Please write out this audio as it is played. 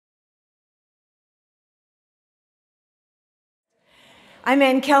I'm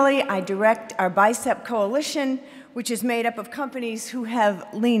Ann Kelly. I direct our BICEP coalition, which is made up of companies who have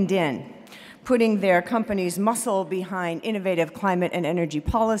leaned in, putting their company's muscle behind innovative climate and energy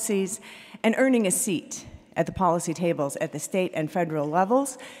policies and earning a seat at the policy tables at the state and federal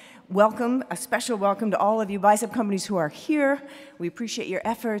levels. Welcome, a special welcome to all of you BICEP companies who are here. We appreciate your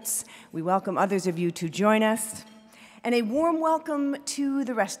efforts. We welcome others of you to join us. And a warm welcome to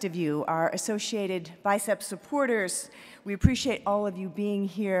the rest of you, our associated BICEP supporters. We appreciate all of you being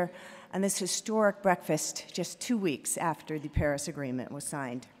here on this historic breakfast just 2 weeks after the Paris Agreement was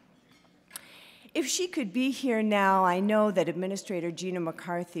signed. If she could be here now, I know that Administrator Gina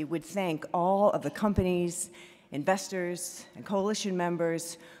McCarthy would thank all of the companies, investors, and coalition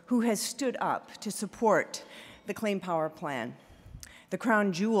members who has stood up to support the Clean Power Plan, the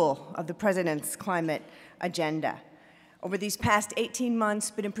crown jewel of the President's climate agenda, over these past 18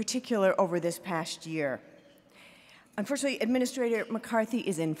 months, but in particular over this past year. Unfortunately, Administrator McCarthy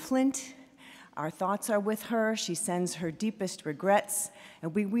is in Flint. Our thoughts are with her. She sends her deepest regrets,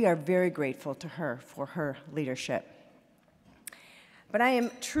 and we are very grateful to her for her leadership. But I am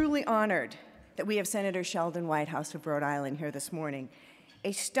truly honored that we have Senator Sheldon Whitehouse of Rhode Island here this morning,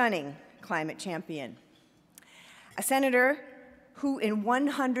 a stunning climate champion, a senator who in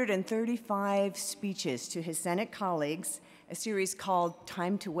 135 speeches to his Senate colleagues, a series called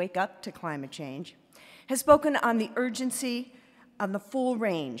Time to Wake Up to Climate Change, has spoken on the urgency of the full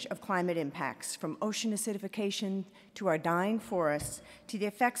range of climate impacts, from ocean acidification to our dying forests to the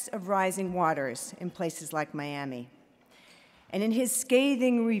effects of rising waters in places like Miami. And in his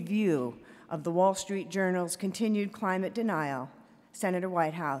scathing review of the Wall Street Journal's continued climate denial, Senator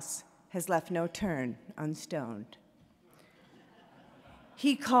Whitehouse has left no turn unstoned.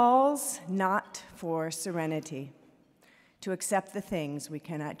 He calls not for serenity, to accept the things we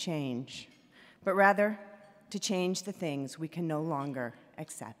cannot change, but rather to change the things we can no longer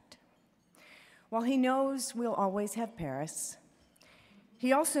accept. While he knows we'll always have Paris,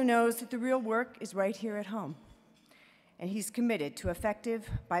 he also knows that the real work is right here at home, and he's committed to effective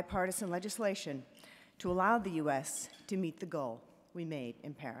bipartisan legislation to allow the U.S. to meet the goal we made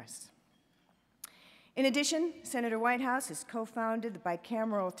in Paris. In addition, Senator Whitehouse has co-founded the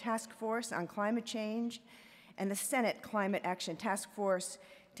Bicameral Task Force on Climate Change and the Senate Climate Action Task Force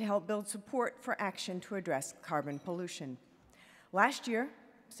to help build support for action to address carbon pollution. Last year,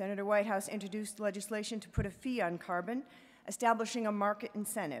 Senator Whitehouse introduced legislation to put a fee on carbon, establishing a market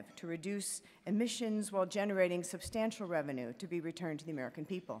incentive to reduce emissions while generating substantial revenue to be returned to the American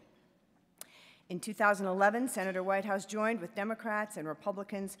people. In 2011, Senator Whitehouse joined with Democrats and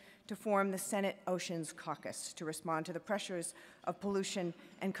Republicans to form the Senate Oceans Caucus to respond to the pressures of pollution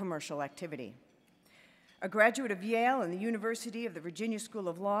and commercial activity. A graduate of Yale and the University of the Virginia School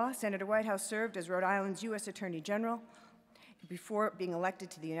of Law, Senator Whitehouse served as Rhode Island's U.S. Attorney General before being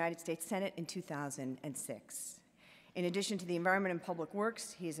elected to the United States Senate in 2006. In addition to the Environment and Public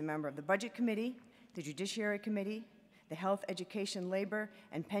Works, he is a member of the Budget Committee, the Judiciary Committee, the Health, Education, Labor,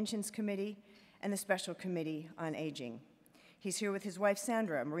 and Pensions Committee, and the Special Committee on Aging. He's here with his wife,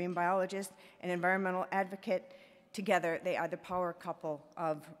 Sandra, a marine biologist and environmental advocate. Together, they are the power couple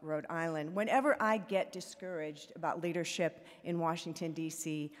of Rhode Island. Whenever I get discouraged about leadership in Washington,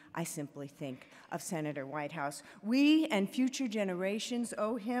 D.C., I simply think of Senator Whitehouse. We and future generations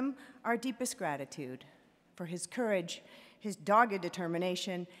owe him our deepest gratitude for his courage, his dogged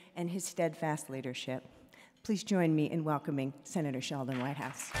determination, and his steadfast leadership. Please join me in welcoming Senator Sheldon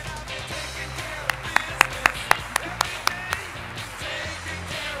Whitehouse.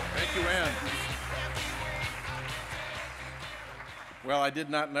 Thank you, Ann. Well, I did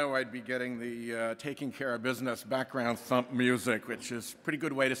not know I'd be getting the taking care of business background thump music, which is a pretty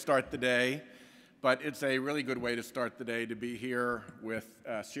good way to start the day. But it's a really good way to start the day to be here with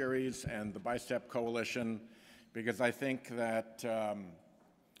Ceres and the BICEP Coalition, because I think that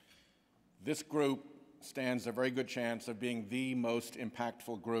this group stands a very good chance of being the most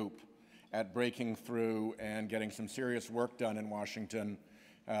impactful group at breaking through and getting some serious work done in Washington,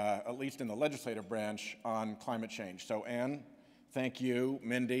 at least in the legislative branch, on climate change. So Ann, thank you.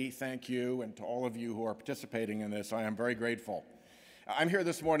 Mindy, thank you. And to all of you who are participating in this, I am very grateful. I'm here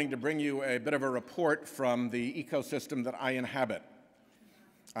this morning to bring you a bit of a report from the ecosystem that I inhabit,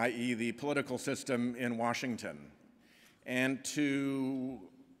 i.e. the political system in Washington, and to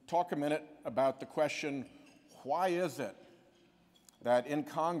talk a minute about the question, why is it that in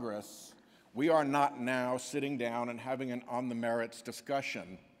Congress we are not now sitting down and having an on-the-merits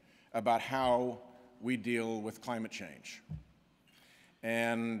discussion about how we deal with climate change?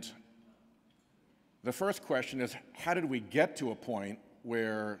 And the first question is, how did we get to a point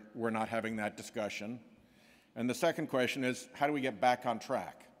where we're not having that discussion? And the second question is, how do we get back on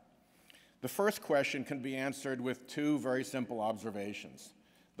track? The first question can be answered with two very simple observations.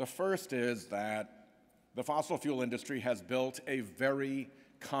 The first is that the fossil fuel industry has built a very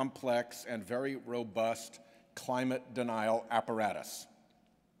complex and very robust climate denial apparatus.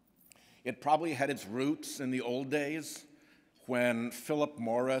 It probably had its roots in the old days when Philip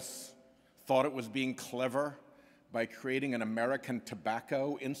Morris thought it was being clever by creating an American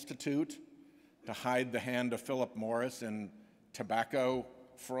Tobacco Institute to hide the hand of Philip Morris in tobacco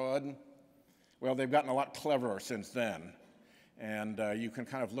fraud. Well, they've gotten a lot cleverer since then. And you can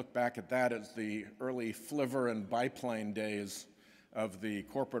kind of look back at that as the early flivver and biplane days of the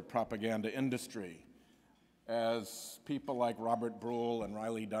corporate propaganda industry, as people like Robert Brule and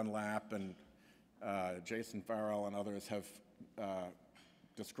Riley Dunlap and Jason Farrell and others have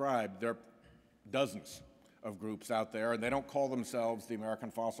described. There are dozens of groups out there, and they don't call themselves the American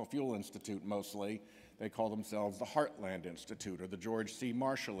Fossil Fuel Institute mostly. They call themselves the Heartland Institute or the George C.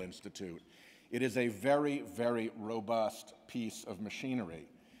 Marshall Institute. It is a very, very robust piece of machinery,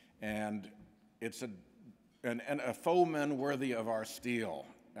 and it's a foeman worthy of our steel.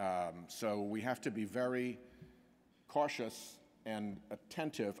 So we have to be very cautious and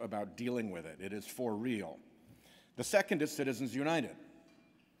attentive about dealing with it. It is for real. The second is Citizens United.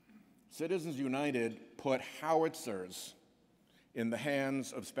 Citizens United put howitzers in the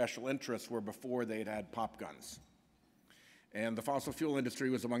hands of special interests where before they'd had pop guns. And the fossil fuel industry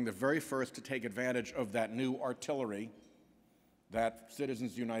was among the very first to take advantage of that new artillery that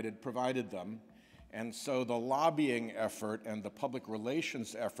Citizens United provided them. And so the lobbying effort and the public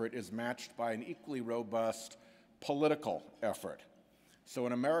relations effort is matched by an equally robust political effort. So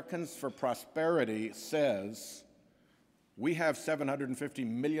when Americans for Prosperity says, we have $750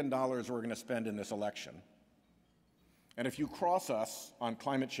 million we're going to spend in this election, and if you cross us on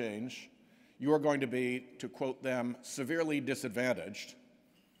climate change, you are going to be, to quote them, severely disadvantaged,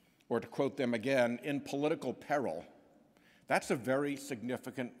 or to quote them again, in political peril, that's a very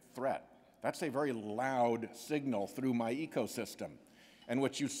significant threat. That's a very loud signal through my ecosystem. And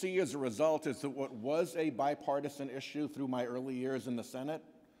what you see as a result is that what was a bipartisan issue through my early years in the Senate,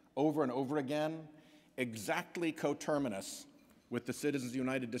 over and over again, exactly coterminous with the Citizens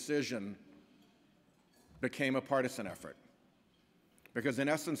United decision, became a partisan effort. Because in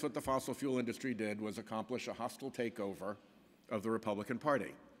essence, what the fossil fuel industry did was accomplish a hostile takeover of the Republican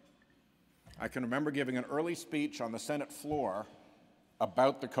Party. I can remember giving an early speech on the Senate floor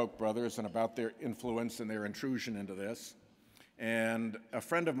about the Koch brothers and about their influence and their intrusion into this. And a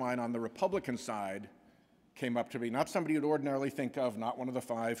friend of mine on the Republican side came up to me, not somebody you'd ordinarily think of, not one of the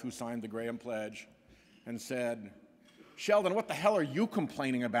five who signed the Graham Pledge, and said, Sheldon, what the hell are you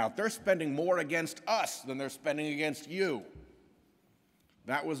complaining about? They're spending more against us than they're spending against you.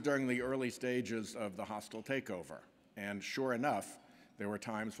 That was during the early stages of the hostile takeover. And sure enough, there were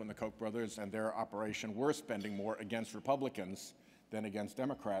times when the Koch brothers and their operation were spending more against Republicans than against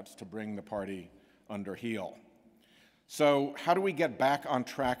Democrats to bring the party under heel. So how do we get back on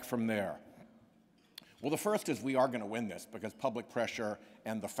track from there? Well, the first is we are going to win this because public pressure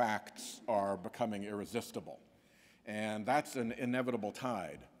and the facts are becoming irresistible. And that's an inevitable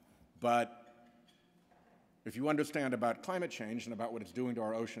tide. But if you understand about climate change and about what it's doing to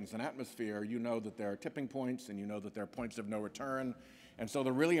our oceans and atmosphere, you know that there are tipping points and you know that there are points of no return. And so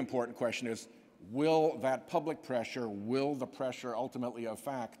the really important question is, will that public pressure, will the pressure ultimately of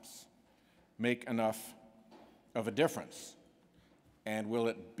facts make enough of a difference? And will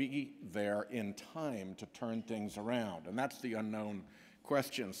it be there in time to turn things around? And that's the unknown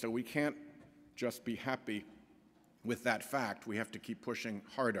question. So we can't just be happy with that fact. We have to keep pushing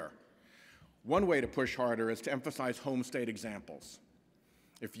harder. One way to push harder is to emphasize home state examples.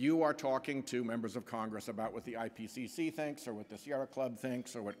 If you are talking to members of Congress about what the IPCC thinks or what the Sierra Club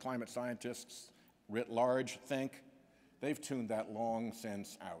thinks or what climate scientists writ large think, they've tuned that long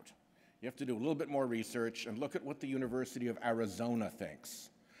since out. You have to do a little bit more research and look at what the University of Arizona thinks.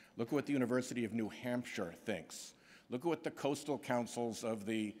 Look at what the University of New Hampshire thinks. Look at what the coastal councils of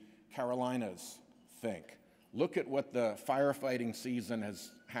the Carolinas think. Look at what the firefighting season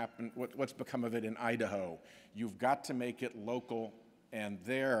has happened, what's become of it in Idaho. You've got to make it local, and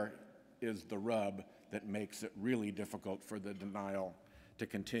there is the rub that makes it really difficult for the denial to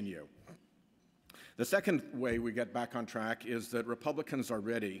continue. The second way we get back on track is that Republicans are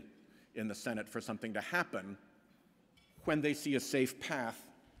ready in the Senate for something to happen when they see a safe path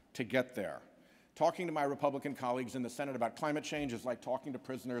to get there. Talking to my Republican colleagues in the Senate about climate change is like talking to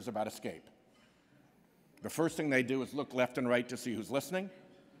prisoners about escape. The first thing they do is look left and right to see who's listening.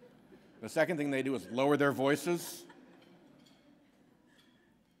 The second thing they do is lower their voices.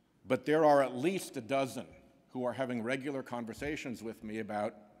 But there are at least a dozen who are having regular conversations with me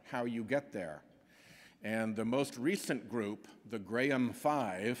about how you get there. And the most recent group, the Graham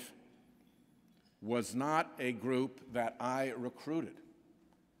Five, was not a group that I recruited.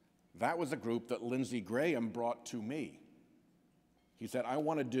 That was a group that Lindsey Graham brought to me. He said, I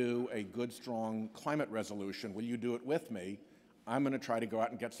want to do a good, strong climate resolution. Will you do it with me? I'm going to try to go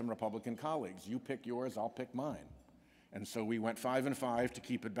out and get some Republican colleagues. You pick yours, I'll pick mine. And so we went 5 and 5 to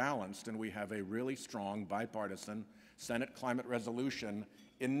keep it balanced, and we have a really strong bipartisan Senate climate resolution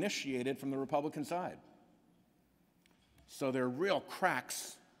initiated from the Republican side. So there are real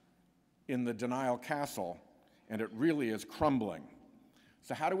cracks in the denial castle, and it really is crumbling.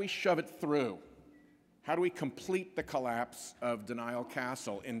 So how do we shove it through? How do we complete the collapse of denial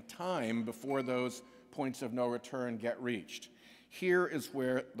castle in time before those points of no return get reached? Here is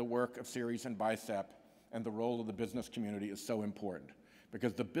where the work of Ceres and BICEP and the role of the business community is so important,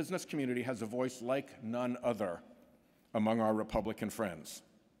 because the business community has a voice like none other among our Republican friends.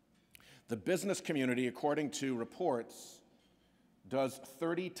 The business community, according to reports, does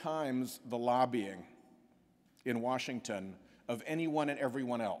 30 times the lobbying in Washington of anyone and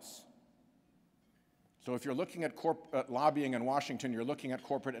everyone else. So if you're looking at lobbying in Washington, you're looking at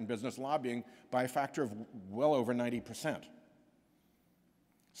corporate and business lobbying by a factor of well over 90%.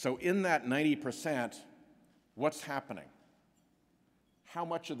 So in that 90%, what's happening? How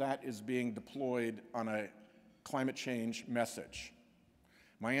much of that is being deployed on a climate change message?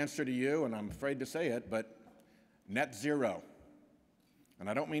 My answer to you, and I'm afraid to say it, but net zero. And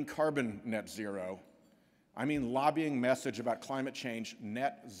I don't mean carbon net zero. I mean lobbying message about climate change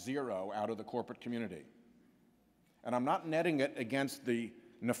net zero out of the corporate community. And I'm not netting it against the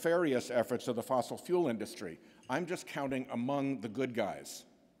nefarious efforts of the fossil fuel industry. I'm just counting among the good guys.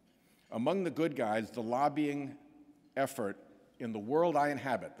 Among the good guys, the lobbying effort in the world I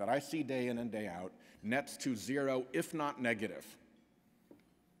inhabit, that I see day in and day out, nets to zero, if not negative,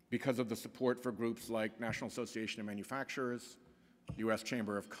 because of the support for groups like National Association of Manufacturers, U.S.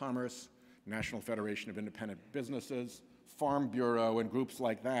 Chamber of Commerce, National Federation of Independent Businesses, Farm Bureau, and groups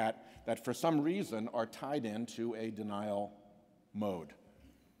like that, that for some reason are tied into a denial mode.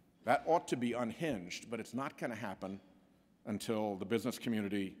 That ought to be unhinged, but it's not going to happen until the business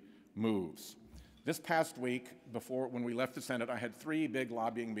community moves. This past week, when we left the Senate, I had 3 big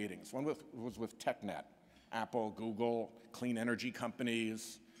lobbying meetings. One was with TechNet, Apple, Google, clean energy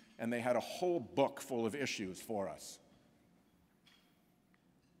companies, and they had a whole book full of issues for us.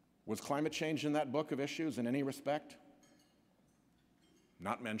 Was climate change in that book of issues in any respect?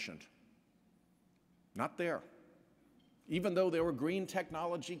 Not mentioned. Not there. Even though there were green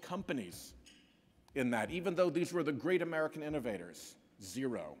technology companies in that, even though these were the great American innovators,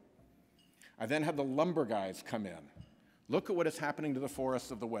 zero. I then had the lumber guys come in. Look at what is happening to the forests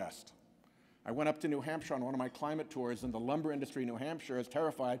of the West. I went up to New Hampshire on one of my climate tours, and the lumber industry in New Hampshire is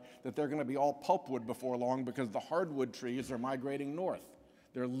terrified that they're going to be all pulpwood before long because the hardwood trees are migrating north.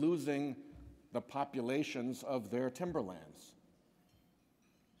 They're losing the populations of their timberlands.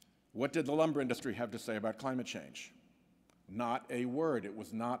 What did the lumber industry have to say about climate change? Not a word. It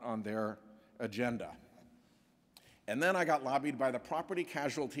was not on their agenda. And then I got lobbied by the property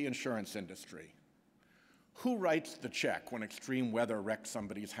casualty insurance industry. Who writes the check when extreme weather wrecks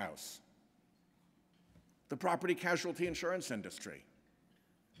somebody's house? The property casualty insurance industry.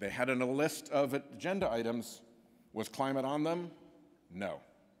 They had a list of agenda items. Was climate on them? No.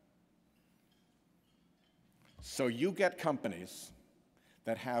 So you get companies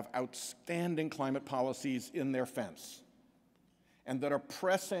that have outstanding climate policies in their fence and that are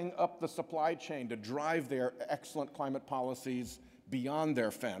pressing up the supply chain to drive their excellent climate policies beyond their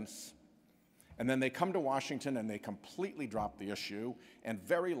fence. And then they come to Washington and they completely drop the issue and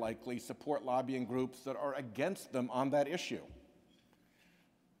very likely support lobbying groups that are against them on that issue.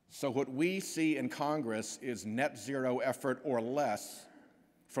 So what we see in Congress is net zero effort or less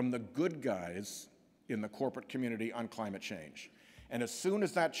from the good guys in the corporate community on climate change. And as soon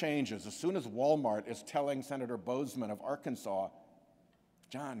as that changes, as soon as Walmart is telling Senator Bozeman of Arkansas,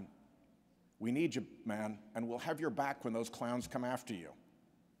 John, we need you, man, and we'll have your back when those clowns come after you.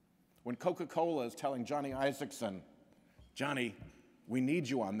 When Coca-Cola is telling Johnny Isaacson, Johnny, we need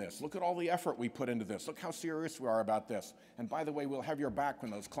you on this. Look at all the effort we put into this. Look how serious we are about this. And by the way, we'll have your back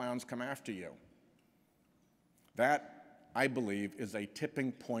when those clowns come after you. That, I believe, is a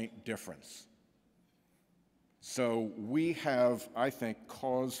tipping point difference. So we have, I think,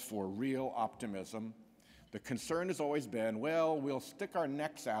 cause for real optimism. The concern has always been, well, we'll stick our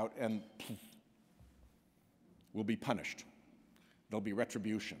necks out and we'll be punished. There'll be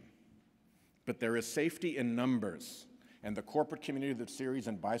retribution. But there is safety in numbers. And the corporate community that Ceres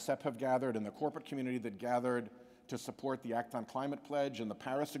and BICEP have gathered, and the corporate community that gathered to support the Act on Climate Pledge and the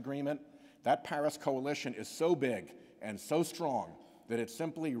Paris Agreement, that Paris coalition is so big and so strong that it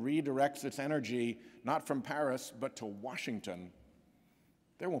simply redirects its energy not from Paris but to Washington.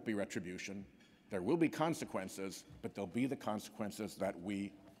 There won't be retribution. There will be consequences, but they'll be the consequences that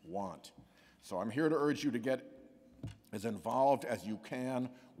we want. So I'm here to urge you to get as involved as you can,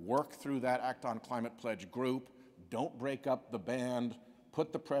 work through that Act on Climate Pledge group, don't break up the band,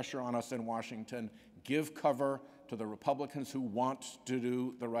 put the pressure on us in Washington, give cover to the Republicans who want to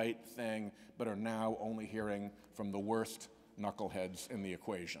do the right thing, but are now only hearing from the worst knuckleheads in the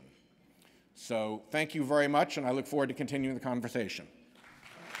equation. So thank you very much, and I look forward to continuing the conversation.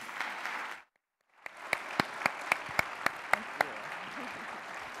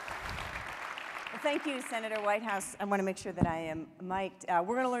 Thank you, Senator Whitehouse. I want to make sure that I am mic'd.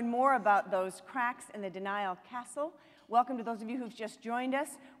 We're going to learn more about those cracks in the denial castle. Welcome to those of you who've just joined us.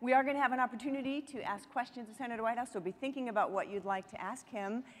 We are going to have an opportunity to ask questions of Senator Whitehouse, so be thinking about what you'd like to ask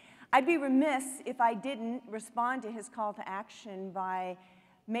him. I'd be remiss if I didn't respond to his call to action by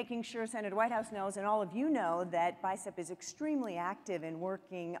making sure Senator Whitehouse knows, and all of you know, that BICEP is extremely active in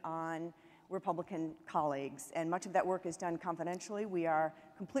working on Republican colleagues, and much of that work is done confidentially. We are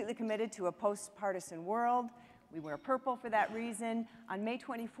completely committed to a post-partisan world. We wear purple for that reason. On May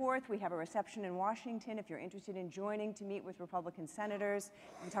 24th, we have a reception in Washington. If you're interested in joining to meet with Republican senators,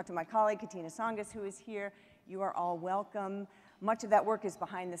 you can talk to my colleague, Katina Songas, who is here. You are all welcome. Much of that work is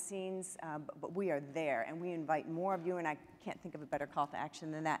behind the scenes, but we are there, and we invite more of you, and I can't think of a better call to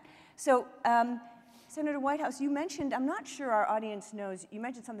action than that. So, Senator Whitehouse, you mentioned, I'm not sure our audience knows, you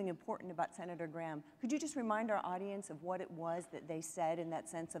mentioned something important about Senator Graham. Could you just remind our audience of what it was that they said in that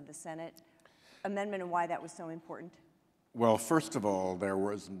sense of the Senate amendment and why that was so important? Well, first of all, there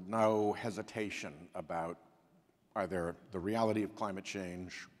was no hesitation about either the reality of climate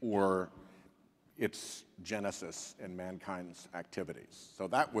change or its genesis in mankind's activities. So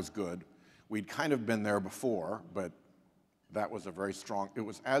that was good. We'd kind of been there before, but that was a very strong, it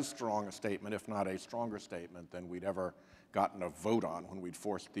was as strong a statement, if not a stronger statement, than we'd ever gotten a vote on when we'd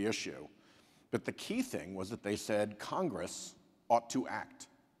forced the issue. But the key thing was that they said Congress ought to act.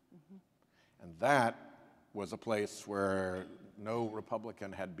 And that was a place where no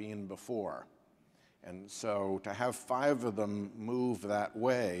Republican had been before. And so to have 5 of them move that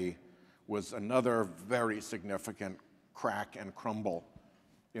way was another very significant crack and crumble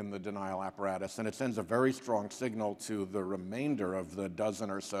in the denial apparatus, and it sends a very strong signal to the remainder of the dozen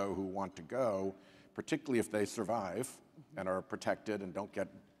or so who want to go, particularly if they survive and are protected and don't get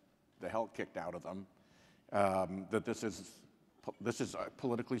the hell kicked out of them, that this is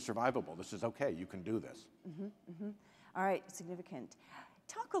politically survivable. This is okay, you can do this. All right, significant.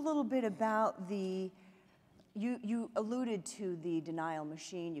 Talk a little bit about the, you alluded to the denial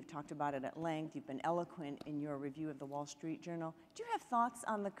machine. You've talked about it at length. You've been eloquent in your review of the Wall Street Journal. Do you have thoughts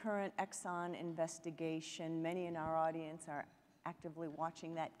on the current Exxon investigation? Many in our audience are actively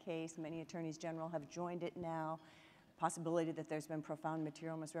watching that case. Many attorneys general have joined it now. Possibility that there's been profound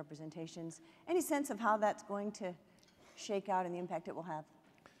material misrepresentations. Any sense of how that's going to shake out and the impact it will have?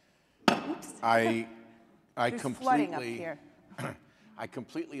 Oops. I flooding up here. I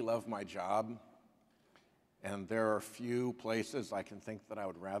completely love my job. And there are few places I can think that I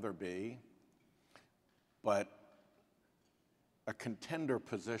would rather be, but a contender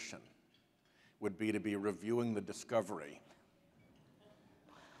position would be to be reviewing the discovery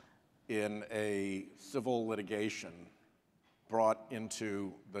in a civil litigation brought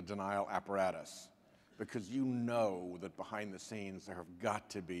into the denial apparatus, because you know that behind the scenes there have got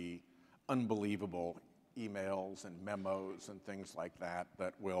to be unbelievable emails and memos and things like that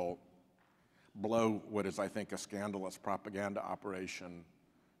that will blow what is, I think, a scandalous propaganda operation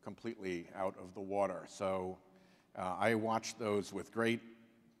completely out of the water. So I watch those with great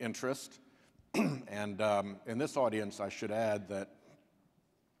interest. And in this audience, I should add that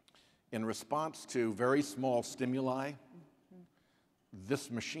in response to very small stimuli, this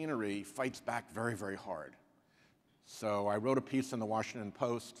machinery fights back very, very hard. So I wrote a piece in the Washington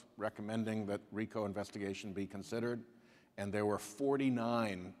Post recommending that RICO investigation be considered, and there were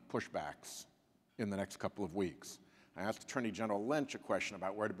 49 pushbacks in the next couple of weeks. I asked Attorney General Lynch a question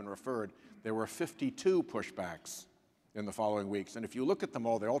about where it had been referred. There were 52 pushbacks in the following weeks. And if you look at them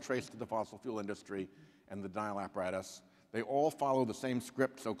all, they all trace to the fossil fuel industry and the denial apparatus. They all follow the same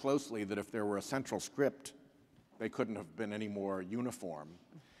script so closely that if there were a central script, they couldn't have been any more uniform.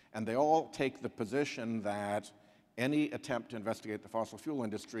 And they all take the position that any attempt to investigate the fossil fuel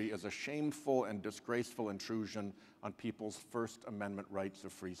industry is a shameful and disgraceful intrusion on people's First Amendment rights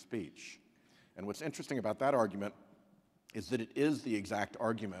of free speech. And what's interesting about that argument is that it is the exact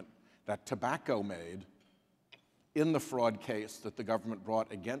argument that tobacco made in the fraud case that the government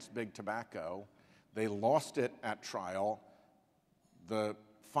brought against Big Tobacco. They lost it at trial. The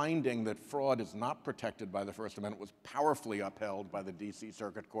finding that fraud is not protected by the First Amendment was powerfully upheld by the D.C.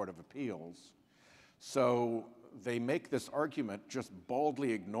 Circuit Court of Appeals. So they make this argument just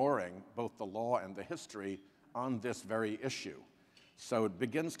baldly ignoring both the law and the history on this very issue. So it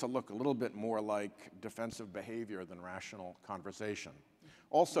begins to look a little bit more like defensive behavior than rational conversation.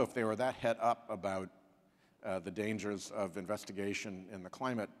 Also, if they were that het up about the dangers of investigation in the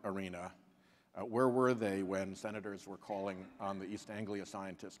climate arena, where were they when senators were calling on the East Anglia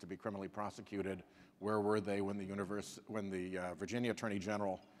scientists to be criminally prosecuted? Where were they when the Virginia Attorney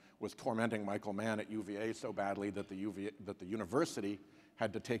General was tormenting Michael Mann at UVA so badly that the university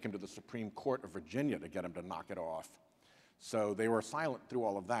had to take him to the Supreme Court of Virginia to get him to knock it off? So they were silent through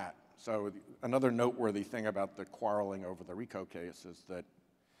all of that. So another noteworthy thing about the quarreling over the RICO case is that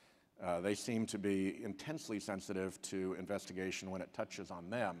they seem to be intensely sensitive to investigation when it touches on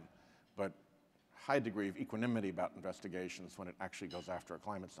them, but high degree of equanimity about investigations when it actually goes after a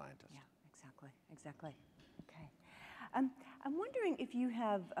climate scientist. Yeah, exactly. Okay. I'm wondering if you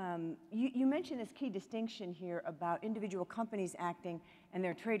have, you mentioned this key distinction here about individual companies acting and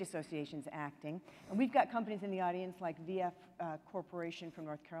their trade associations acting. And we've got companies in the audience like VF Corporation from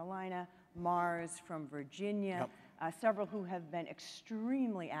North Carolina, Mars from Virginia, yep. Several who have been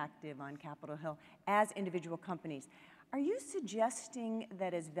extremely active on Capitol Hill as individual companies. Are you suggesting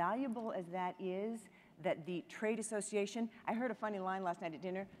that as valuable as that is, that the trade association, I heard a funny line last night at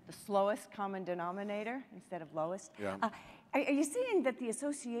dinner, the slowest common denominator instead of lowest. Yeah. Are you saying that the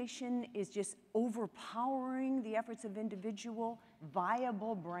association is just overpowering the efforts of individual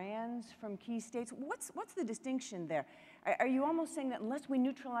viable brands from key states? What's the distinction there? Are you almost saying that unless we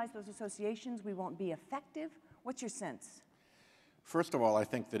neutralize those associations, we won't be effective? What's your sense? First of all, I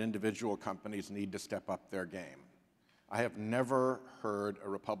think that individual companies need to step up their game. I have never heard a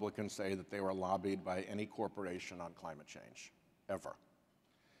Republican say that they were lobbied by any corporation on climate change, ever.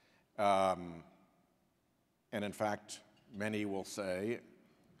 And in fact, many will say,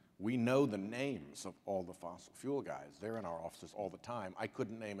 we know the names of all the fossil fuel guys. They're in our offices all the time. I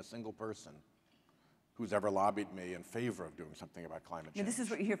couldn't name a single person who's ever lobbied me in favor of doing something about climate change. Now, this is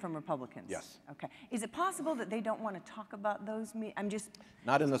what you hear from Republicans? Yes. Okay. Is it possible that they don't want to talk about those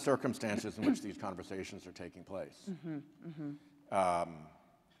Not in the circumstances in which these conversations are taking place.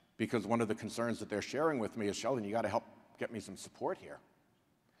 Because one of the concerns that they're sharing with me is, Sheldon, you got to help get me some support here.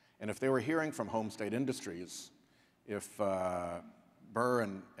 And if they were hearing from home state industries, if Burr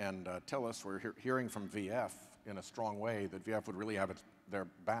and Tillis were hearing from VF in a strong way, that VF would really have their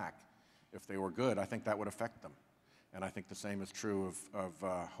back if they were good, I think that would affect them. And I think the same is true of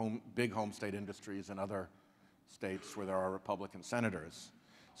big home state industries in other states where there are Republican senators.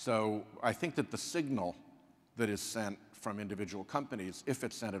 So I think that the signal that is sent from individual companies, if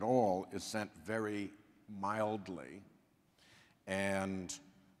it's sent at all, is sent very mildly. And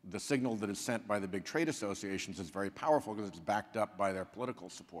the signal that is sent by the big trade associations is very powerful because it's backed up by their political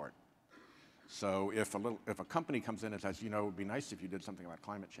support. So if a company comes in and says, you know, it would be nice if you did something about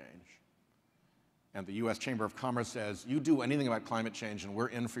climate change, and the U.S. Chamber of Commerce says, you do anything about climate change and we're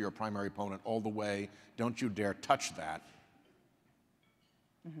in for your primary opponent all the way, don't you dare touch that,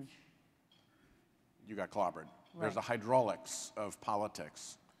 you got clobbered. Right. There's a hydraulics of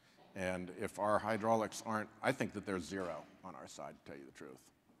politics. And if our hydraulics aren't, I think that there's zero on our side, to tell you the truth.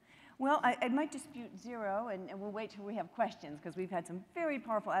 Well, I might dispute zero, and we'll wait till we have questions, because we've had some very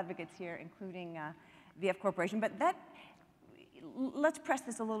powerful advocates here, including VF Corporation. But let's press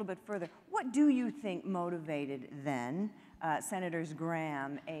this a little bit further. What do you think motivated then Senators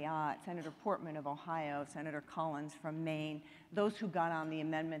Graham, Ayotte, Senator Portman of Ohio, Senator Collins from Maine, those who got on the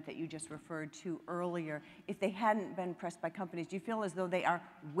amendment that you just referred to earlier, if they hadn't been pressed by companies? Do you feel as though they are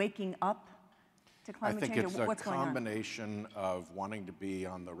waking up to climate change? I think it's a combination of wanting to be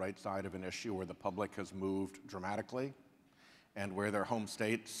on the right side of an issue where the public has moved dramatically and where their home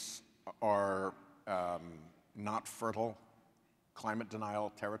states are not fertile climate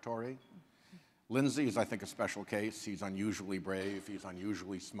denial territory. Lindsey is, I think, a special case. He's unusually brave, he's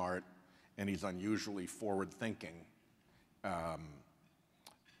unusually smart, and he's unusually forward-thinking.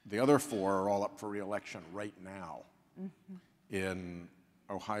 The other four are all up for re-election right now in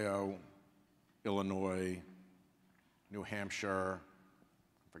Ohio, Illinois, New Hampshire,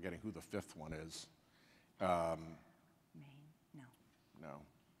 I'm forgetting who the fifth one is. Maine? No.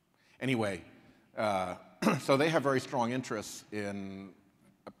 Anyway, so they have very strong interests in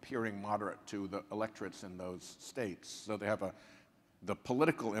appearing moderate to the electorates in those states. So they have the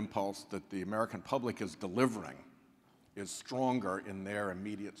political impulse that the American public is delivering is stronger in their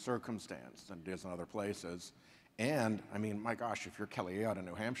immediate circumstance than it is in other places. And, I mean, my gosh, if you're Kelly out in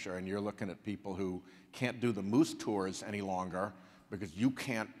New Hampshire and you're looking at people who can't do the moose tours any longer because you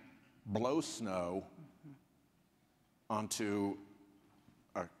can't blow snow onto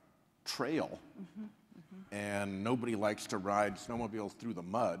a trail, and nobody likes to ride snowmobiles through the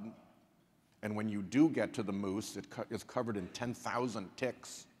mud, and when you do get to the moose, it is covered in 10,000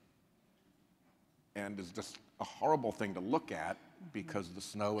 ticks, and is just a horrible thing to look at because the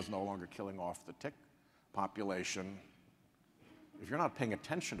snow is no longer killing off the tick population. If you're not paying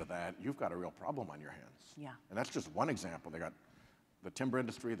attention to that, you've got a real problem on your hands. Yeah. And that's just one example. They got the timber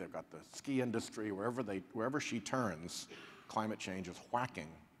industry, they've got the ski industry, wherever she turns, climate change is whacking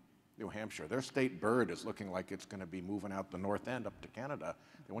New Hampshire. Their state bird is looking like it's going to be moving out the north end up to Canada.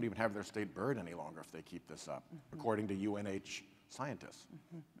 They won't even have their state bird any longer if they keep this up, according to UNH scientists.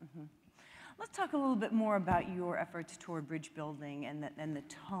 Let's talk a little bit more about your efforts toward bridge building and the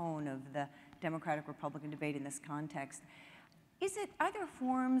tone of the Democratic-Republican debate in this context. Are there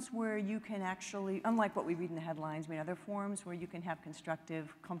forums where you can actually, unlike what we read in the headlines, are there forums where you can have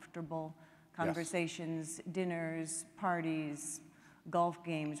constructive, comfortable conversations, yes, dinners, parties, golf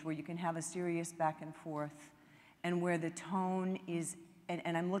games, where you can have a serious back and forth, and where the tone is,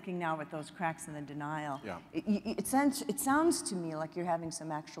 and I'm looking now at those cracks in the denial. Yeah. It sounds to me like you're having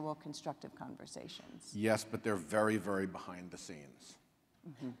some actual constructive conversations. Yes, but they're very, very behind the scenes.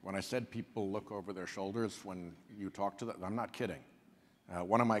 When I said people look over their shoulders when you talk to them, I'm not kidding.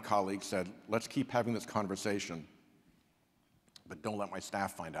 One of my colleagues said, let's keep having this conversation, but don't let my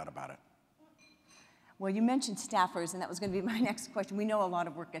staff find out about it. Well, you mentioned staffers, and that was going to be my next question. We know a lot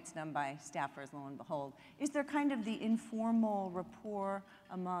of work gets done by staffers, lo and behold. Is there kind of the informal rapport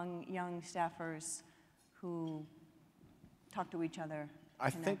among young staffers who talk to each other?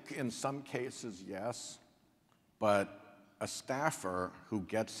 I think in some cases, yes, but a staffer who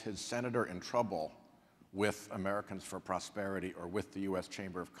gets his senator in trouble with Americans for Prosperity or with the U.S.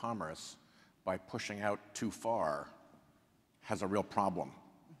 Chamber of Commerce by pushing out too far has a real problem.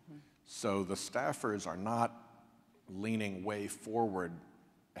 So the staffers are not leaning way forward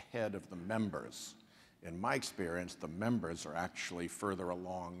ahead of the members. In my experience, the members are actually further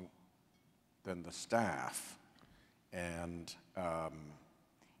along than the staff. And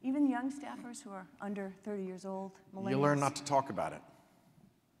even young staffers who are under 30 years old, millennials? You learn not to talk about it.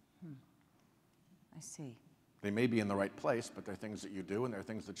 I see. They may be in the right place, but there are things that you do and there are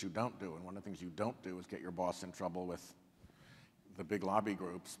things that you don't do. And one of the things you don't do is get your boss in trouble with the big lobby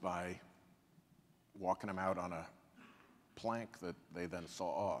groups by walking them out on a plank that they then saw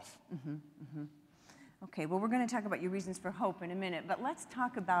off. Okay, well, we're going to talk about your reasons for hope in a minute, but let's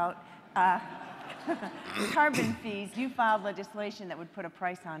talk about carbon fees. You filed legislation that would put a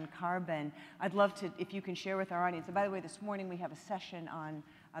price on carbon. I'd love to, if you can share with our audience. And by the way, this morning we have a session on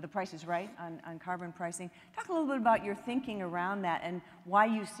The Price is Right, on carbon pricing. Talk a little bit about your thinking around that and why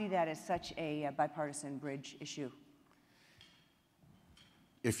you see that as such a bipartisan bridge issue.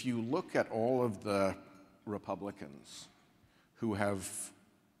 If you look at all of the Republicans who have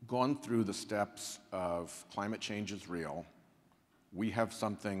gone through the steps of climate change is real, we have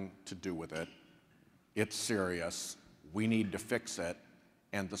something to do with it, it's serious, we need to fix it,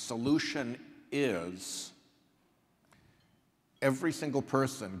 and the solution is, every single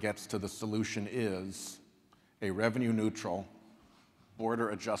person gets to the solution is a revenue neutral, border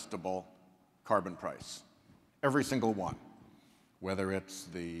adjustable carbon price. Every single one. Whether it's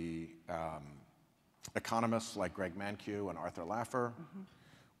the economists like Greg Mankiw and Arthur Laffer,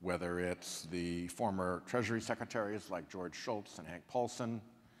 whether it's the former Treasury secretaries like George Shultz and Hank Paulson,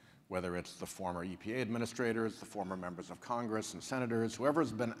 whether it's the former EPA administrators, the former members of Congress and senators,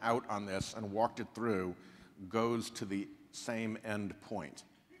 whoever's been out on this and walked it through goes to the same end point.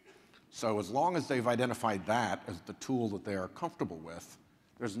 So as long as they've identified that as the tool that they are comfortable with,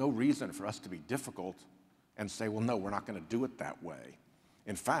 there's no reason for us to be difficult and say, well, no, we're not going to do it that way.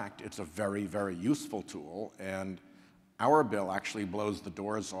 In fact, it's a very, very useful tool, and our bill actually blows the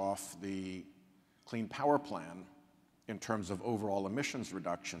doors off the Clean Power Plan in terms of overall emissions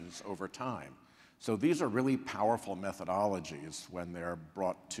reductions over time. So these are really powerful methodologies when they're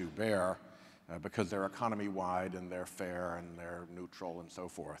brought to bear because they're economy-wide and they're fair and they're neutral and so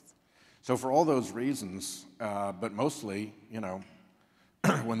forth. So for all those reasons, but mostly,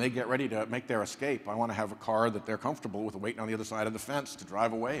 when they get ready to make their escape, I want to have a car that they're comfortable with waiting on the other side of the fence to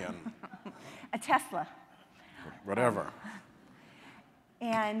drive away in. A Tesla. Whatever.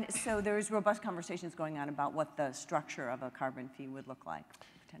 And so there's robust conversations going on about what the structure of a carbon fee would look like,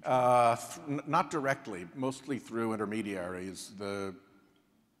 potentially. Not directly, mostly through intermediaries. The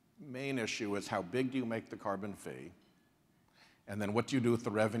main issue is how big do you make the carbon fee? And then what do you do with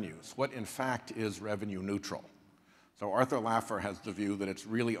the revenues? What, in fact, is revenue neutral? So Arthur Laffer has the view that it's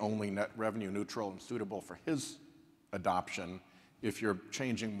really only net revenue neutral and suitable for his adoption if you're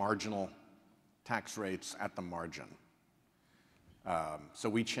changing marginal tax rates at the margin. So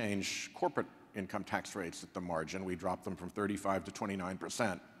we change corporate income tax rates at the margin. We drop them from 35 to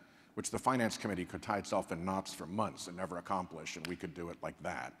 29%, which the Finance Committee could tie itself in knots for months and never accomplish, and we could do it like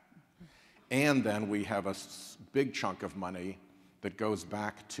that. And then we have a big chunk of money that goes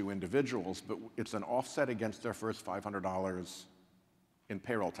back to individuals, but it's an offset against their first $500 in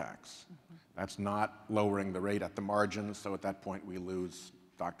payroll tax. That's not lowering the rate at the margin, so at that point we lose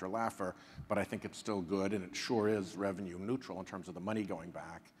Dr. Laffer, but I think it's still good, and it sure is revenue neutral in terms of the money going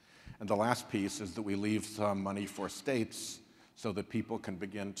back. And the last piece is that we leave some money for states so that people can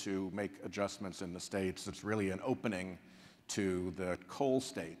begin to make adjustments in the states. It's really an opening to the coal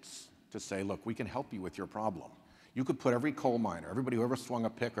states to say, look, we can help you with your problem. You could put every coal miner, everybody who ever swung a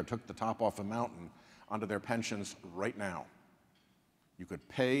pick or took the top off a mountain onto their pensions right now. You could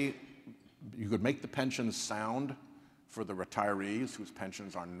make the pensions sound for the retirees whose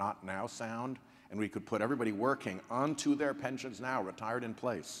pensions are not now sound, and we could put everybody working onto their pensions now, retired in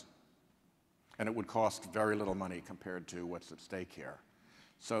place. And it would cost very little money compared to what's at stake here.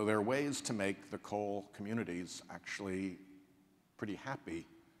 So there are ways to make the coal communities actually pretty happy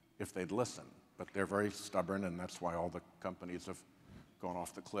if they'd listen. But they're very stubborn, and that's why all the companies have gone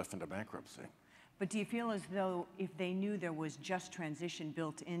off the cliff into bankruptcy. But do you feel as though if they knew there was just transition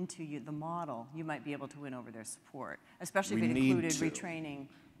built into the model, you might be able to win over their support, especially if it included retraining?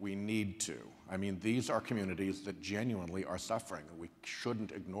 We need to. I mean, these are communities that genuinely are suffering, and we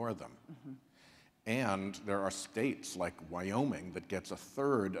shouldn't ignore them. And there are states like Wyoming that gets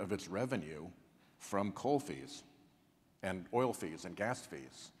 1/3 of its revenue from coal fees and oil fees and gas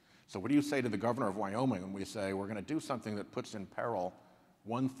fees. So what do you say to the governor of Wyoming when we say, we're going to do something that puts in peril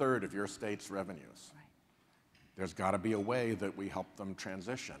 1/3 of your state's revenues? Right. There's got to be a way that we help them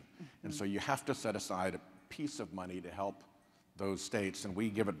transition. And so you have to set aside a piece of money to help those states, and we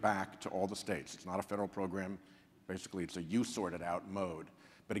give it back to all the states. It's not a federal program. Basically, it's a you sort it out mode.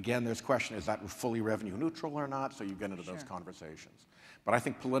 But again, there's a question, is that fully revenue neutral or not? So you get into those conversations. But I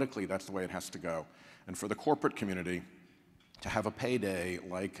think politically, that's the way it has to go. And for the corporate community, to have a payday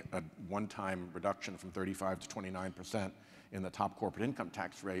like a one-time reduction from 35 to 29% in the top corporate income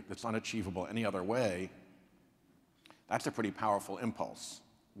tax rate that's unachievable any other way, that's a pretty powerful impulse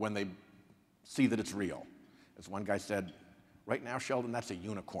when they see that it's real. As one guy said, right now, Sheldon, that's a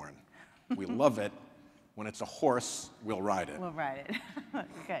unicorn. We love it. When it's a horse, we'll ride it. We'll ride it.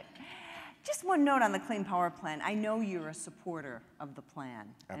 Good. Just one note on the Clean Power Plan. I know you're a supporter of the plan.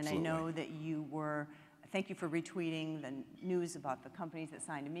 Absolutely. And I know that you were. Thank you for retweeting the news about the companies that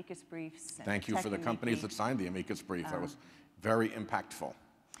signed amicus briefs. Thank you for the companies that signed the amicus brief. That was very impactful.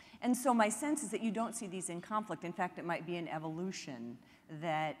 And so my sense is that you don't see these in conflict. In fact, it might be an evolution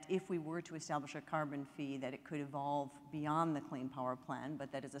that if we were to establish a carbon fee, that it could evolve beyond the Clean Power Plan,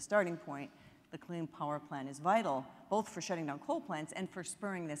 but that as a starting point, the Clean Power Plan is vital, both for shutting down coal plants and for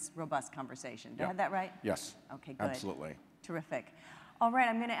spurring this robust conversation. Do I have that right? Yes. Okay, good. Absolutely. Terrific. All right,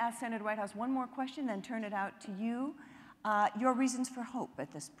 I'm going to ask Senator Whitehouse one more question, then turn it out to you. Your reasons for hope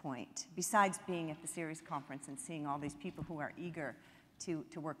at this point, besides being at the Ceres conference and seeing all these people who are eager to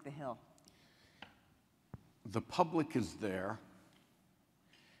work the Hill. The public is there,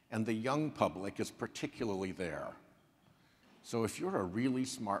 and the young public is particularly there. So if you're a really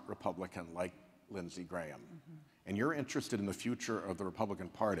smart Republican like Lindsey Graham, and you're interested in the future of the Republican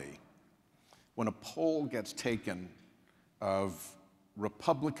Party, when a poll gets taken of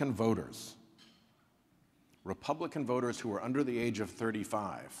Republican voters who are under the age of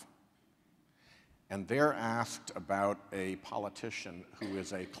 35, and they're asked about a politician who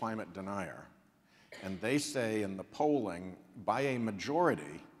is a climate denier, and they say in the polling by a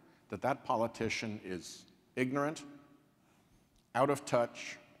majority that that politician is ignorant, out of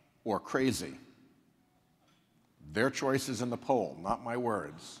touch, or crazy. Their choices in the poll, not my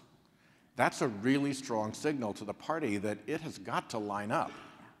words. That's a really strong signal to the party that it has got to line up.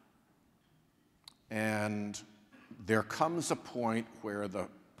 And there comes a point where the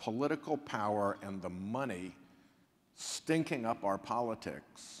political power and the money stinking up our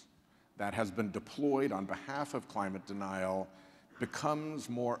politics that has been deployed on behalf of climate denial becomes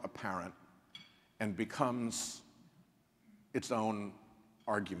more apparent and becomes its own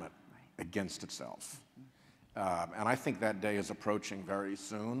argument against itself. And I think that day is approaching very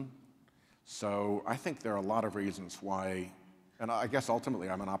soon. So I think there are a lot of reasons why, and I guess ultimately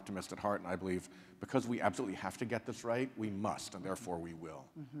I'm an optimist at heart, and I believe because we absolutely have to get this right, we must, and therefore we will.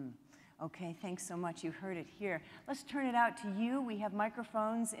 Okay, thanks so much. You heard it here. Let's turn it out to you. We have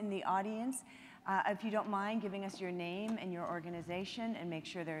microphones in the audience. If you don't mind giving us your name and your organization, and make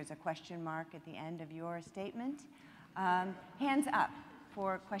sure there is a question mark at the end of your statement. Hands up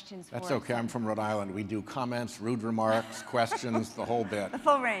for questions. That's okay. I'm from Rhode Island. We do comments, rude remarks, questions, the whole bit. The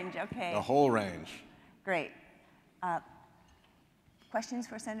full range, okay. The whole range. Great. Questions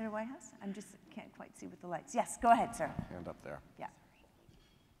for Senator Whitehouse? Can't quite see with the lights. Yes, go ahead, sir. Hand up there. Yeah.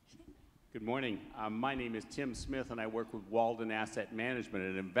 Good morning. My name is Tim Smith, and I work with Walden Asset Management,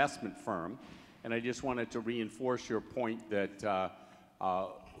 an investment firm. And I just wanted to reinforce your point that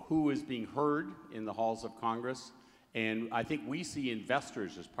who is being heard in the halls of Congress. And I think we see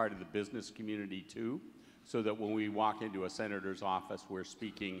investors as part of the business community too, so that when we walk into a senator's office, we're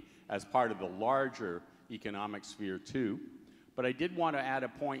speaking as part of the larger economic sphere too. But I did want to add a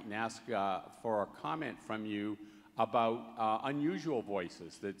point and ask for a comment from you about unusual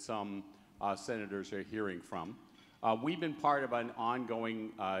voices that some senators are hearing from. We've been part of an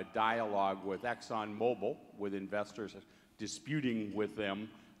ongoing dialogue with ExxonMobil, with investors disputing with them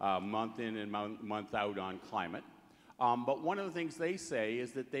month in and month out on climate. But one of the things they say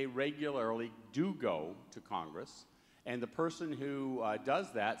is that they regularly do go to Congress, and the person who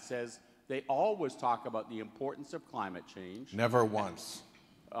does that says they always talk about the importance of climate change. Never once.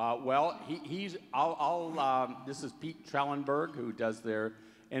 Well, this is Pete Trellenberg, who does their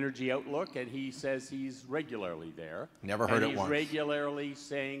Energy Outlook, and he says he's regularly there. Never heard it once. He's regularly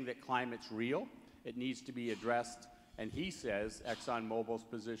saying that climate's real, it needs to be addressed, and he says ExxonMobil's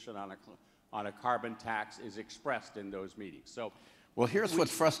position on a carbon tax is expressed in those meetings. So, well, here's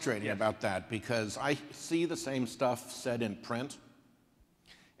what's frustrating about that, because I see the same stuff said in print,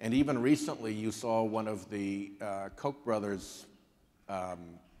 and even recently you saw one of the Koch brothers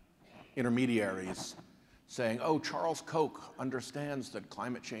intermediaries saying, oh, Charles Koch understands that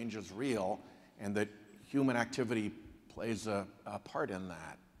climate change is real and that human activity plays a part in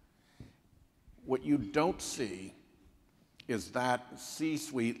that. What you don't see is that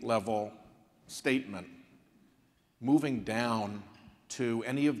C-suite level statement moving down to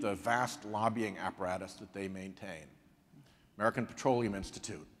any of the vast lobbying apparatus that they maintain. American Petroleum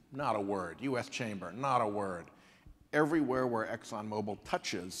Institute, not a word. U.S. Chamber, not a word. Everywhere where ExxonMobil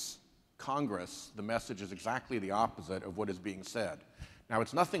touches Congress, the message is exactly the opposite of what is being said. Now,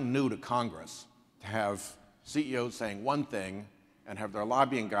 it's nothing new to Congress to have CEOs saying one thing and have their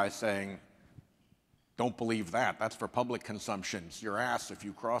lobbying guys saying, don't believe that. That's for public consumption. It's your ass if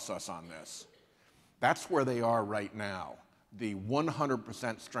you cross us on this. That's where they are right now. The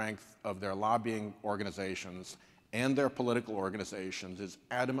 100% strength of their lobbying organizations and their political organizations is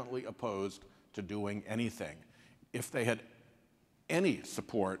adamantly opposed to doing anything. If they had any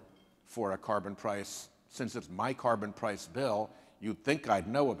support for a carbon price, since it's my carbon price bill, you'd think I'd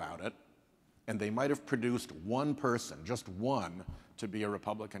know about it, and they might have produced one person, just one, to be a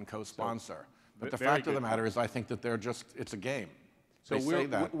Republican co-sponsor. But the fact of the matter is I think that they're just, it's a game. So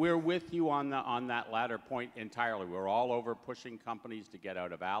we're with you on that latter point entirely. We're all over pushing companies to get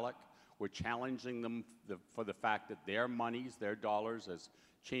out of ALEC. We're challenging them for the fact that their monies, their dollars as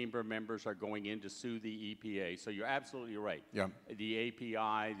chamber members are going in to sue the EPA. So you're absolutely right. Yeah. The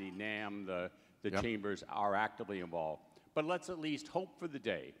API, the NAM, the chambers are actively involved. But let's at least hope for the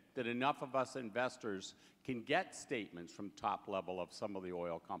day that enough of us investors can get statements from top level of some of the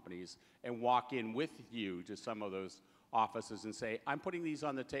oil companies and walk in with you to some of those offices and say, I'm putting these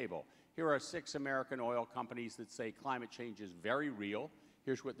on the table. Here are 6 American oil companies that say climate change is very real.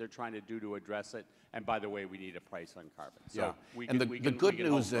 Here's what they're trying to do to address it. And by the way, we need a price on carbon. So the good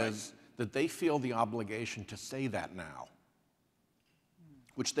news is that they feel the obligation to say that now,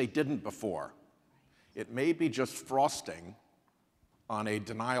 which they didn't before. It may be just frosting on a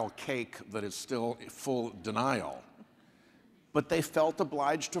denial cake that is still full denial, but they felt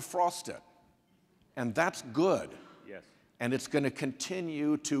obliged to frost it. And that's good. Yes. And it's going to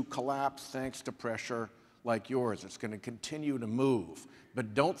continue to collapse thanks to pressure like yours. It's going to continue to move.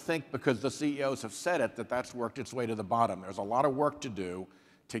 But don't think because the CEOs have said it that that's worked its way to the bottom. There's a lot of work to do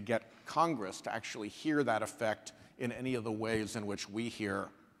to get Congress to actually hear that effect in any of the ways in which we hear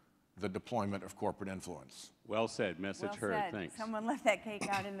the deployment of corporate influence. Well said. Message heard. Well said. Thanks. Someone left that cake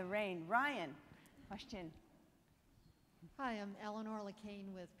out in the rain. Ryan, question. Hi, I'm Eleanor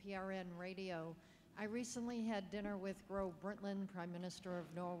Lacane with PRN Radio. I recently had dinner with Gro Brundtland, Prime Minister of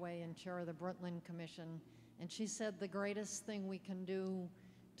Norway and Chair of the Brundtland Commission, and she said the greatest thing we can do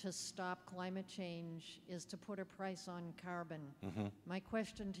to stop climate change is to put a price on carbon. Mm-hmm. My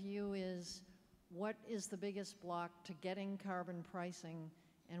question to you is, what is the biggest block to getting carbon pricing,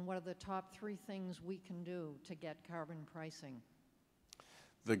 and what are the top 3 things we can do to get carbon pricing?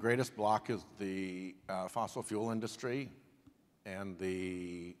 The greatest block is the fossil fuel industry and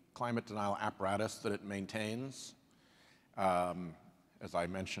the climate denial apparatus that it maintains. As I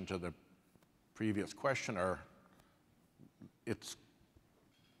mentioned to the previous questioner, it's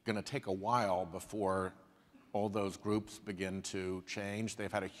going to take a while before all those groups begin to change.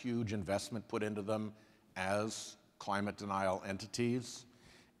 They've had a huge investment put into them as climate denial entities,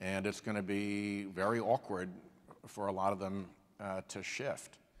 and it's going to be very awkward for a lot of them to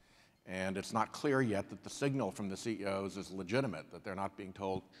shift. And it's not clear yet that the signal from the CEOs is legitimate, that they're not being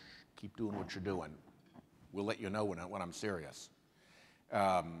told, keep doing what you're doing. We'll let you know when I'm serious.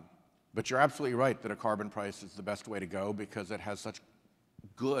 But you're absolutely right that a carbon price is the best way to go because it has such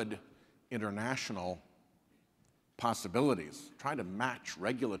good international possibilities. Trying to match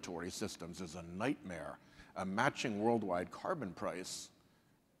regulatory systems is a nightmare. A matching worldwide carbon price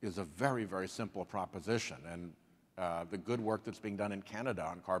is a very, very simple proposition. And the good work that's being done in Canada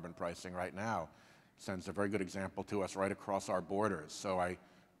on carbon pricing right now sends a very good example to us right across our borders. So I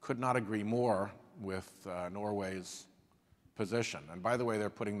could not agree more with Norway's position. And by the way, they're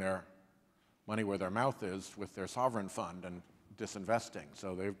putting their money where their mouth is with their sovereign fund and disinvesting.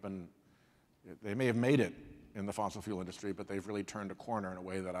 So they may have made it in the fossil fuel industry, but they've really turned a corner in a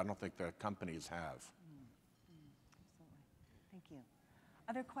way that I don't think the companies have. Absolutely. Thank you.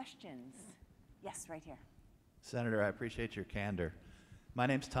 Other questions? Yes, right here. Senator, I appreciate your candor. My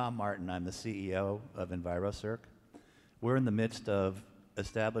name's Tom Martin. I'm the CEO of EnviroCirc. We're in the midst of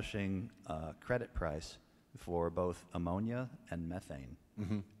establishing a credit price for both ammonia and methane.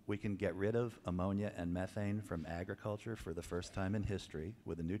 Mm-hmm. We can get rid of ammonia and methane from agriculture for the first time in history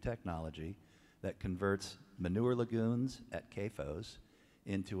with a new technology that converts manure lagoons at CAFOs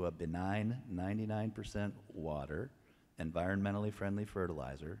into a benign 99% water, environmentally friendly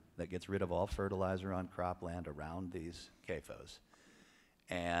fertilizer that gets rid of all fertilizer on cropland around these CAFOs.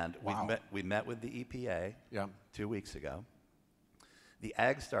 And Wow. we met with the EPA Yeah. 2 weeks ago. The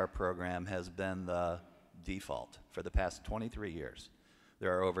AgStar program has been the default for the past 23 years.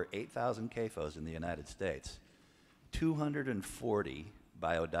 There are over 8,000 CAFOs in the United States. 240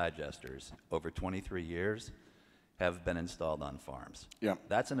 biodigesters over 23 years have been installed on farms. Yeah.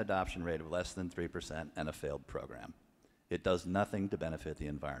 That's an adoption rate of less than 3% and a failed program. It does nothing to benefit the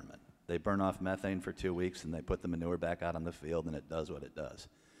environment. They burn off methane for 2 weeks and they put the manure back out on the field and it does what it does.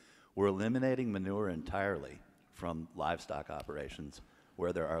 We're eliminating manure entirely from livestock operations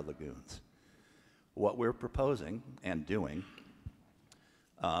where there are lagoons. What we're proposing and doing,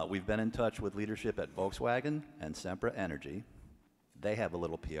 we've been in touch with leadership at Volkswagen and Sempra Energy. They have a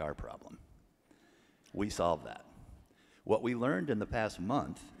little PR problem. We solved that. What we learned in the past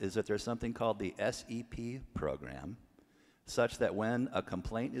month is that there's something called the SEP program, such that when a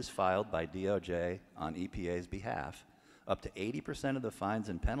complaint is filed by DOJ on EPA's behalf, up to 80% of the fines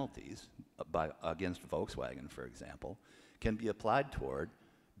and penalties against Volkswagen, for example, can be applied toward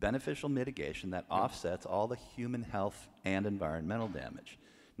beneficial mitigation that offsets all the human health and environmental damage.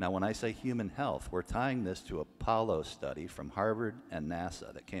 Now, when I say human health, we're tying this to a Apollo study from Harvard and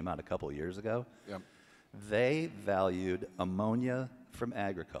NASA that came out a couple years ago. Yep. They valued ammonia from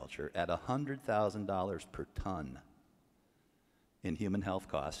agriculture at $100,000 per ton in human health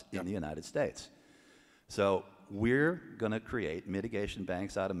costs in the United States. So we're going to create mitigation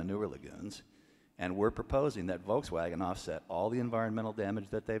banks out of manure lagoons, and we're proposing that Volkswagen offset all the environmental damage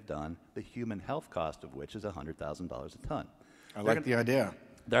that they've done, the human health cost of which is $100,000 a ton. I like the idea.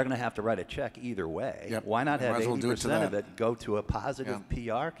 They're going to have to write a check either way. Yep. Why not have Might as well do it to 80% of that. it go to a positive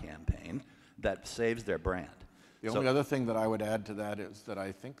PR campaign that saves their brand? The only other thing that I would add to that is that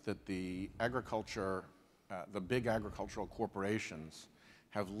I think that the big agricultural corporations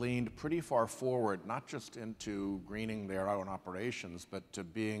have leaned pretty far forward, not just into greening their own operations, but to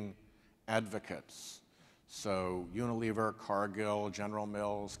being advocates. So Unilever, Cargill, General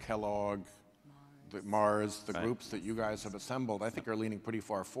Mills, Kellogg, Mars, the groups that you guys have assembled, I think are leaning pretty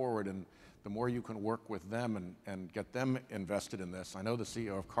far forward, and the more you can work with them and get them invested in this. I know the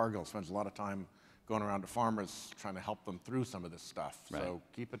CEO of Cargill spends a lot of time going around to farmers trying to help them through some of this stuff. Right. So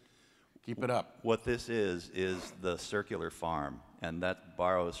keep it up. What this is the circular farm, and that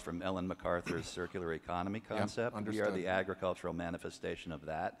borrows from Ellen MacArthur's circular economy concept. We are the agricultural manifestation of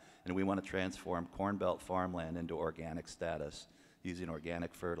that, and we want to transform Corn Belt farmland into organic status using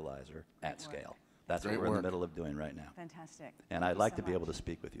organic fertilizer at scale. That's what we're in the middle of doing right now. Fantastic. And I'd like to be able to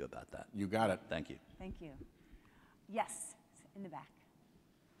speak with you about that. You got it. Thank you. Thank you. Yes, in the back.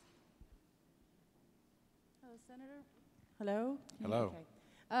 Hello, Senator. Hello. Hello. Okay.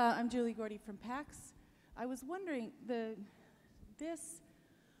 I'm Julie Gordy from PAX. I was wondering, this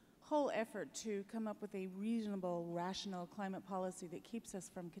whole effort to come up with a reasonable, rational climate policy that keeps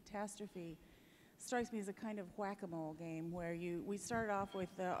us from catastrophe strikes me as a kind of whack-a-mole game where we started off with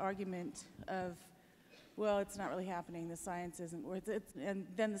the argument of, well, it's not really happening, the science isn't, and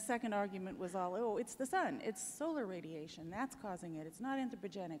then the second argument was all, oh, it's the sun, it's solar radiation, that's causing it, it's not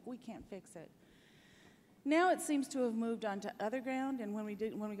anthropogenic, we can't fix it. Now it seems to have moved on to other ground, and when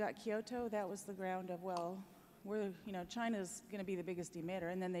we got Kyoto, that was the ground of, well, China's going to be the biggest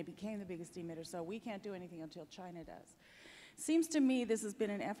emitter, and then they became the biggest emitter, so we can't do anything until China does. Seems to me this has been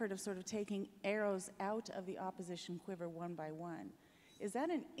an effort of sort of taking arrows out of the opposition quiver one by one. Is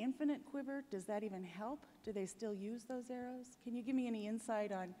that an infinite quiver? Does that even help? Do they still use those arrows? Can you give me any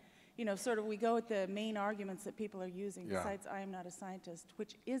insight on, sort of we go at the main arguments that people are using, besides I am not a scientist,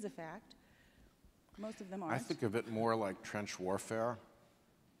 which is a fact. Most of them aren't. I think of it more like trench warfare.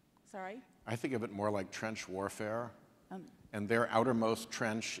 Sorry? I think of it more like trench warfare. And their outermost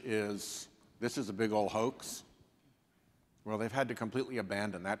trench is, this is a big old hoax. Well, they've had to completely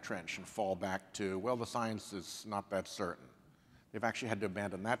abandon that trench and fall back to, well, the science is not that certain. They've actually had to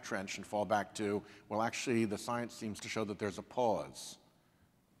abandon that trench and fall back to, well, actually, the science seems to show that there's a pause.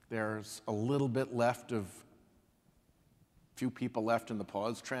 There's a little bit left of, few people left in the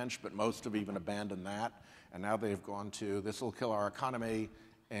pause trench, but most have even abandoned that. And now they've gone to, this will kill our economy,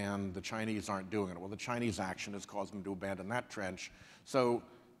 and the Chinese aren't doing it. Well, the Chinese action has caused them to abandon that trench. So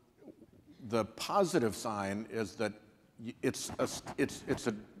the positive sign is that it's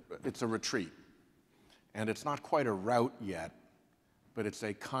a retreat. And it's not quite a rout yet, but it's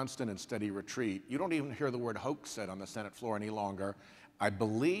a constant and steady retreat. You don't even hear the word hoax said on the Senate floor any longer. I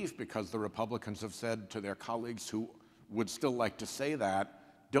believe because the Republicans have said to their colleagues who would still like to say that,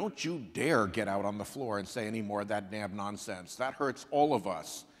 don't you dare get out on the floor and say any more of that damn nonsense. That hurts all of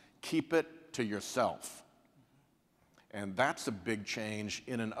us. Keep it to yourself. And that's a big change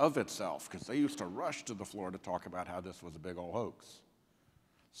in and of itself, because they used to rush to the floor to talk about how this was a big old hoax.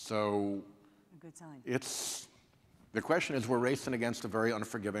 So a good sign. The question is, we're racing against a very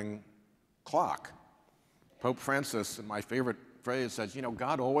unforgiving clock. Pope Francis, in my favorite phrase, says,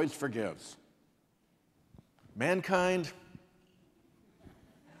 God always forgives. Mankind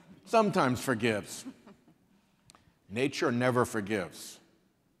sometimes forgives. Nature never forgives.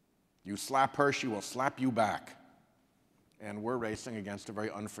 You slap her, she will slap you back. And we're racing against a very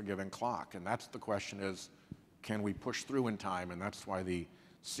unforgiving clock. And that's the question is, can we push through in time? And that's why the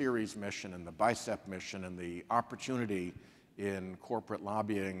Ceres mission and the BICEP mission and the opportunity in corporate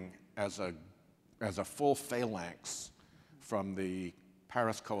lobbying as a full phalanx from the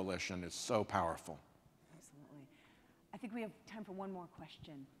Paris Coalition is so powerful. Absolutely. I think we have time for one more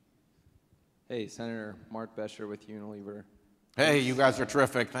question. Hey, Senator Mark Besher with Unilever. Hey, you guys are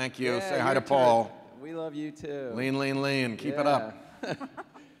terrific. Thank you. Yeah, say hi to Paul. We love you too. Lean, lean, lean. Keep it up.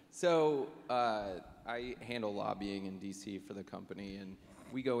 So I handle lobbying in D.C. for the company, and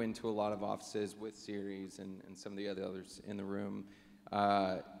we go into a lot of offices with Ceres and some of the others in the room.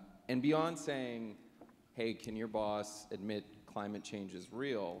 And beyond saying, hey, can your boss admit climate change is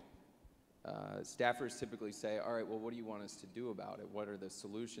real, staffers typically say, all right, well, what do you want us to do about it? What are the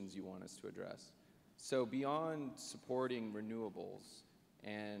solutions you want us to address? So beyond supporting renewables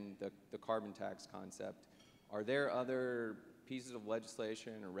and the carbon tax concept, are there other pieces of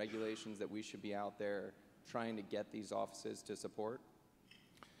legislation or regulations that we should be out there trying to get these offices to support?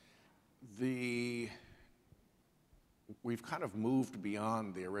 We've kind of moved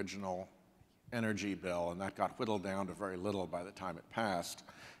beyond the original energy bill, and that got whittled down to very little by the time it passed.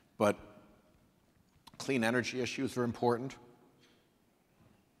 But clean energy issues are important.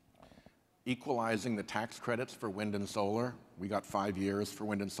 Equalizing the tax credits for wind and solar. We got 5 years for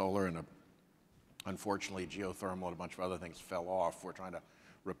wind and solar, and unfortunately geothermal and a bunch of other things fell off. We're trying to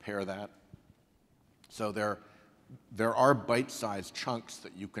repair that. So there are bite-sized chunks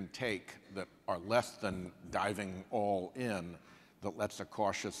that you can take that are less than diving all in, that lets a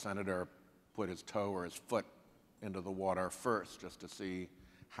cautious senator put his toe or his foot into the water first just to see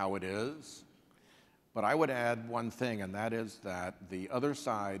how it is. But I would add one thing, and that is that the other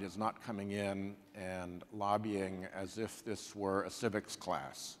side is not coming in and lobbying as if this were a civics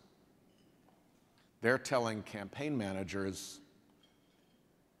class. They're telling campaign managers,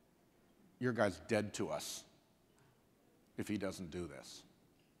 your guy's dead to us if he doesn't do this.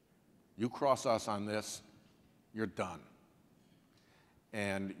 You cross us on this, you're done.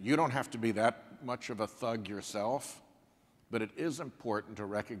 And you don't have to be that much of a thug yourself, but it is important to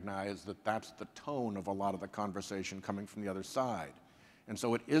recognize that that's the tone of a lot of the conversation coming from the other side. And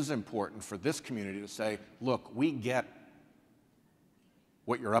so it is important for this community to say, look, we get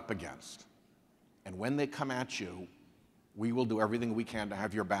what you're up against. And when they come at you, we will do everything we can to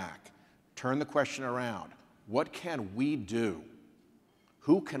have your back. Turn the question around. What can we do?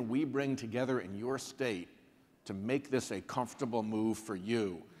 Who can we bring together in your state to make this a comfortable move for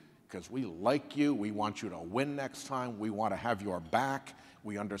you? Because we like you, we want you to win next time, we want to have your back,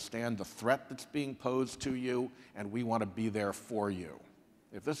 we understand the threat that's being posed to you, and we want to be there for you.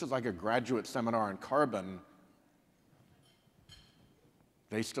 If this is like a graduate seminar on carbon,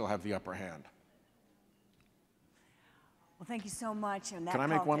 they still have the upper hand. Well, thank you so much. And that Can I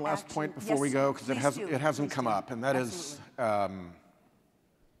make call one to last action- point before Yes, we go? Because please do. it hasn't Please come do. up, and that Absolutely. is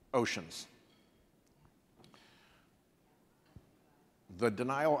oceans. The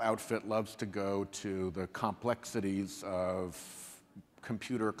denial outfit loves to go to the complexities of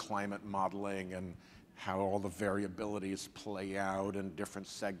computer climate modeling and how all the variabilities play out in different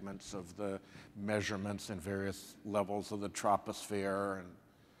segments of the measurements in various levels of the troposphere. And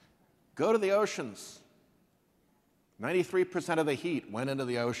go to the oceans. 93% of the heat went into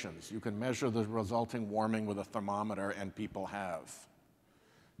the oceans. You can measure the resulting warming with a thermometer, and people have.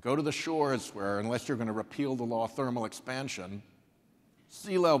 Go to the shores where, unless you're going to repeal the law of thermal expansion,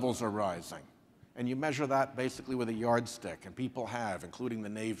 sea levels are rising. And you measure that basically with a yardstick, and people have, including the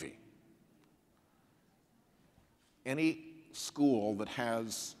Navy. Any school that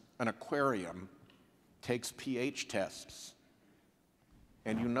has an aquarium takes pH tests,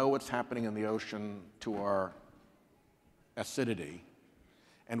 and you know what's happening in the ocean to our acidity.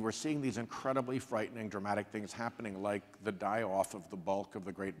 And we're seeing these incredibly frightening, dramatic things happening, like the die-off of the bulk of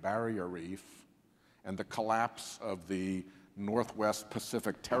the Great Barrier Reef and the collapse of the Northwest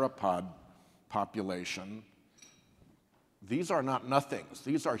Pacific pteropod population. These are not nothings.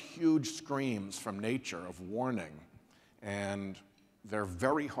 These are huge screams from nature of warning, and they're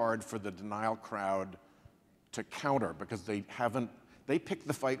very hard for the denial crowd to counter because they pick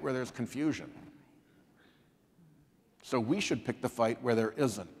the fight where there's confusion. So we should pick the fight where there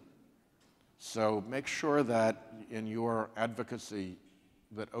isn't. So make sure that in your advocacy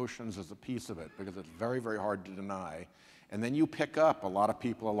that oceans is a piece of it, because it's very, very hard to deny. And then you pick up a lot of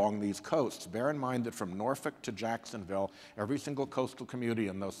people along these coasts. Bear in mind that from Norfolk to Jacksonville, every single coastal community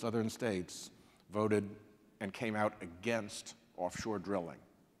in those southern states voted and came out against offshore drilling.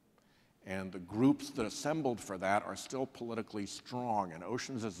 And the groups that assembled for that are still politically strong, and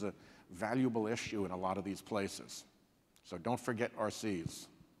oceans is a valuable issue in a lot of these places. So don't forget our seas.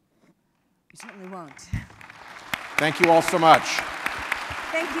 You certainly won't. Thank you all so much.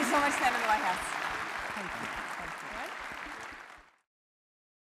 Thank you so much, Senator Whitehouse.